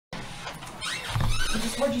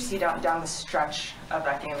Just what did you see down the stretch of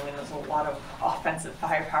that game? I mean, there's a lot of offensive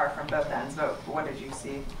firepower from both ends, but what did you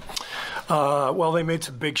see? Well, they made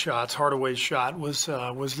some big shots. Hardaway's shot was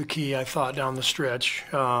the key, I thought, down the stretch.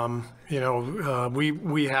 We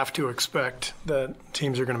have to expect that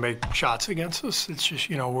teams are going to make shots against us. It's just,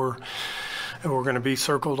 we're going to be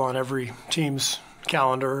circled on every team's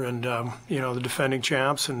calendar, and the defending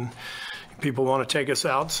champs, and people want to take us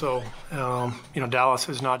out. So, Dallas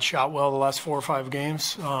has not shot well the last 4 or 5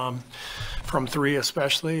 games, from 3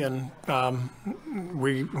 especially, and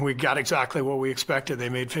we got exactly what we expected. They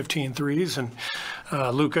made 15 threes, and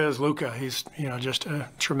Luka is Luka. He's just a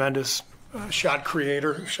tremendous shot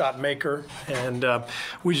creator, shot maker, and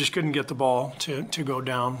we just couldn't get the ball to go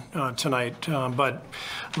down tonight. But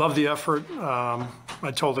love the effort. I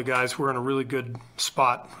told the guys we're in a really good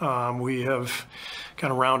spot. We have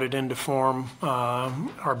kind of rounded into form.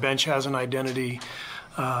 Our bench has an identity.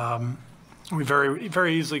 We very,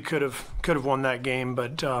 very easily could have won that game,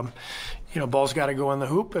 but ball's got to go in the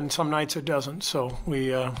hoop, and some nights it doesn't. So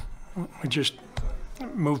we just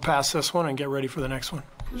move past this one and get ready for the next one.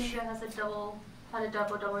 Luka has had a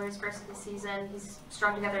double his first of the season. He's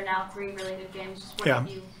strung together now 3 really good games. Just what have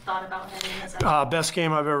you thought about him in this episode? Best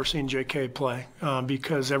game I've ever seen JK play,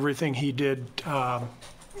 because everything he did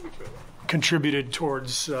contributed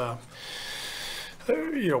towards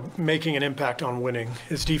making an impact on winning.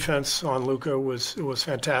 His defense on Luka was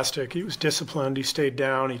fantastic. He was disciplined. He stayed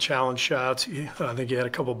down. He challenged shots. I think he had a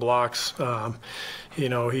couple blocks.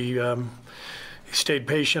 He stayed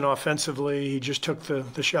patient offensively. He just took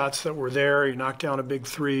the shots that were there. He knocked down a big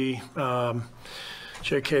 3.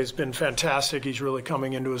 JK has been fantastic. He's really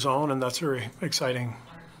coming into his own, and that's very exciting.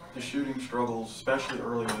 The shooting struggles, especially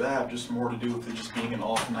early, did that have just more to do with it just being an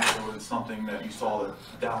off night, or was it something that you saw that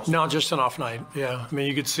Dallas? No, just an off night, yeah. I mean,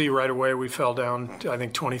 you could see right away we fell down, I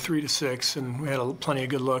think, 23-6, and we had plenty of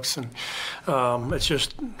good looks, and it's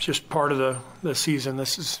just part of the season.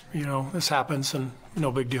 This is, this happens, and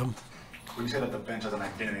no big deal. When you say that the bench has an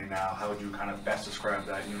identity now, how would you kind of best describe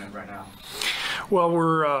that unit right now? Well,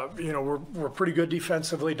 we're pretty good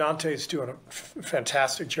defensively. Dante's doing a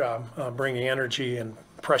fantastic job bringing energy and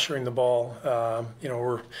pressuring the ball.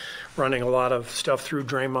 We're running a lot of stuff through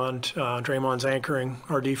Draymond. Draymond's anchoring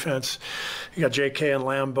our defense. You got JK and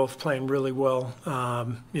Lamb both playing really well.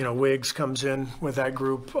 Wiggs comes in with that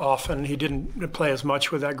group often. He didn't play as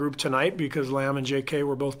much with that group tonight because Lamb and JK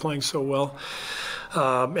were both playing so well.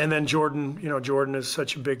 And then Jordan, Jordan is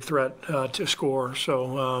such a big threat to score.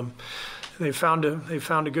 So they found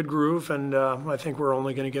a good groove, and I think we're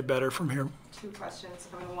only going to get better from here. 2 questions.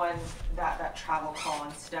 I mean, one, that travel call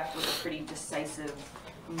on Steph was a pretty decisive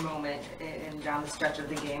moment in down the stretch of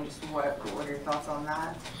the game. Just what are your thoughts on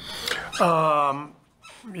that?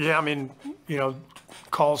 Yeah, I mean,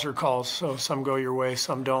 calls are calls. So some go your way,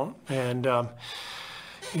 some don't. And,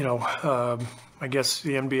 I guess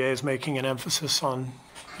the NBA is making an emphasis on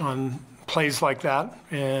plays like that.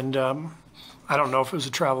 And I don't know if it was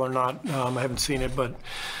a travel or not. I haven't seen it, but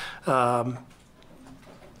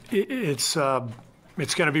it's going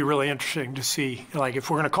to be really interesting to see. Like, if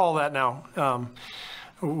we're going to call that now,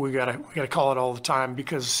 we gotta call it all the time,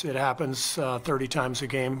 because it happens 30 times a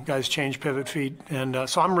game. Guys change pivot feet, and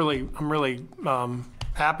so I'm really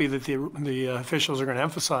happy that the officials are going to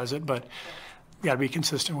emphasize it, but you got to be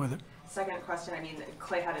consistent with it. Second question, I mean,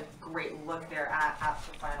 Clay had a great look there at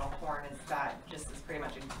the final horn. Is that just as pretty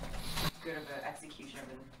much a good of an execution of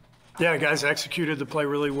an? Yeah, guys executed the play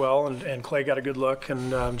really well, and Clay got a good look,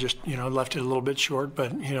 and just left it a little bit short.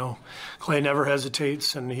 But Clay never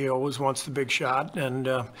hesitates, and he always wants the big shot. And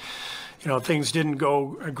things didn't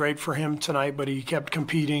go great for him tonight, but he kept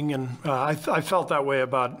competing, and I felt that way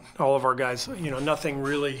about all of our guys. Nothing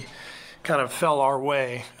really kind of fell our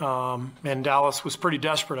way, and Dallas was pretty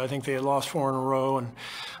desperate. I think they had lost 4 in a row,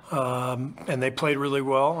 and they played really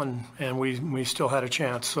well, and we still had a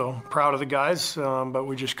chance. So proud of the guys, but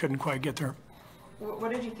we just couldn't quite get there.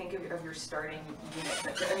 What did you think of your starting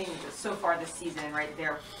unit? I mean, so far this season, right,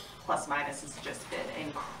 their plus minus has just been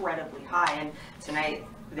incredibly high, and tonight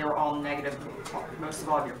they were all negative. Most of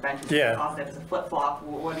all of your bench was positive. It's a flip-flop.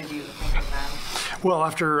 What did you think of them? Well,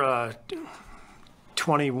 after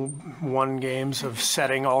 21 games of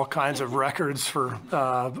setting all kinds of records for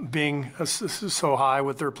being so high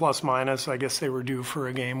with their plus minus, I guess they were due for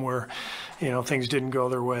a game where, things didn't go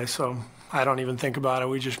their way. So I don't even think about it.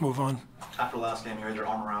 We just move on. After last game, you had your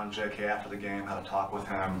arm around JK after the game, had a talk with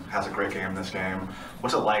him, has a great game this game.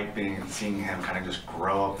 What's it like seeing him kind of just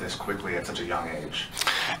grow up this quickly at such a young age?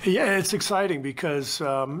 Yeah, it's exciting because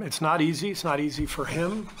it's not easy. It's not easy for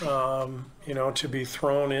him, to be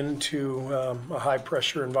thrown into a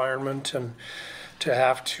high-pressure environment and to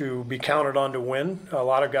have to be counted on to win. A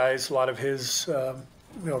lot of guys, a lot of his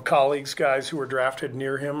colleagues, guys who were drafted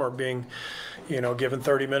near him, are being given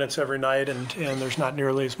 30 minutes every night, and there's not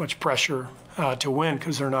nearly as much pressure to win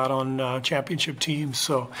because they're not on championship teams.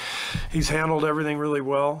 So he's handled everything really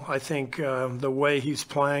well. I think the way he's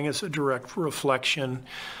playing is a direct reflection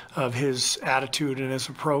of his attitude and his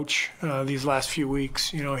approach these last few weeks.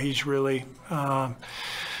 He's really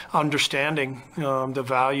understanding the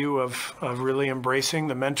value of really embracing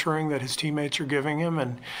the mentoring that his teammates are giving him,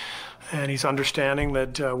 and he's understanding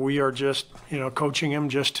that we are just coaching him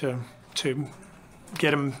just to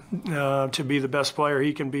get him to be the best player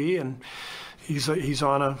he can be, and he's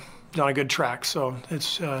on a good track. So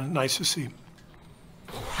it's nice to see.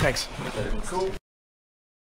 Thanks. Cool.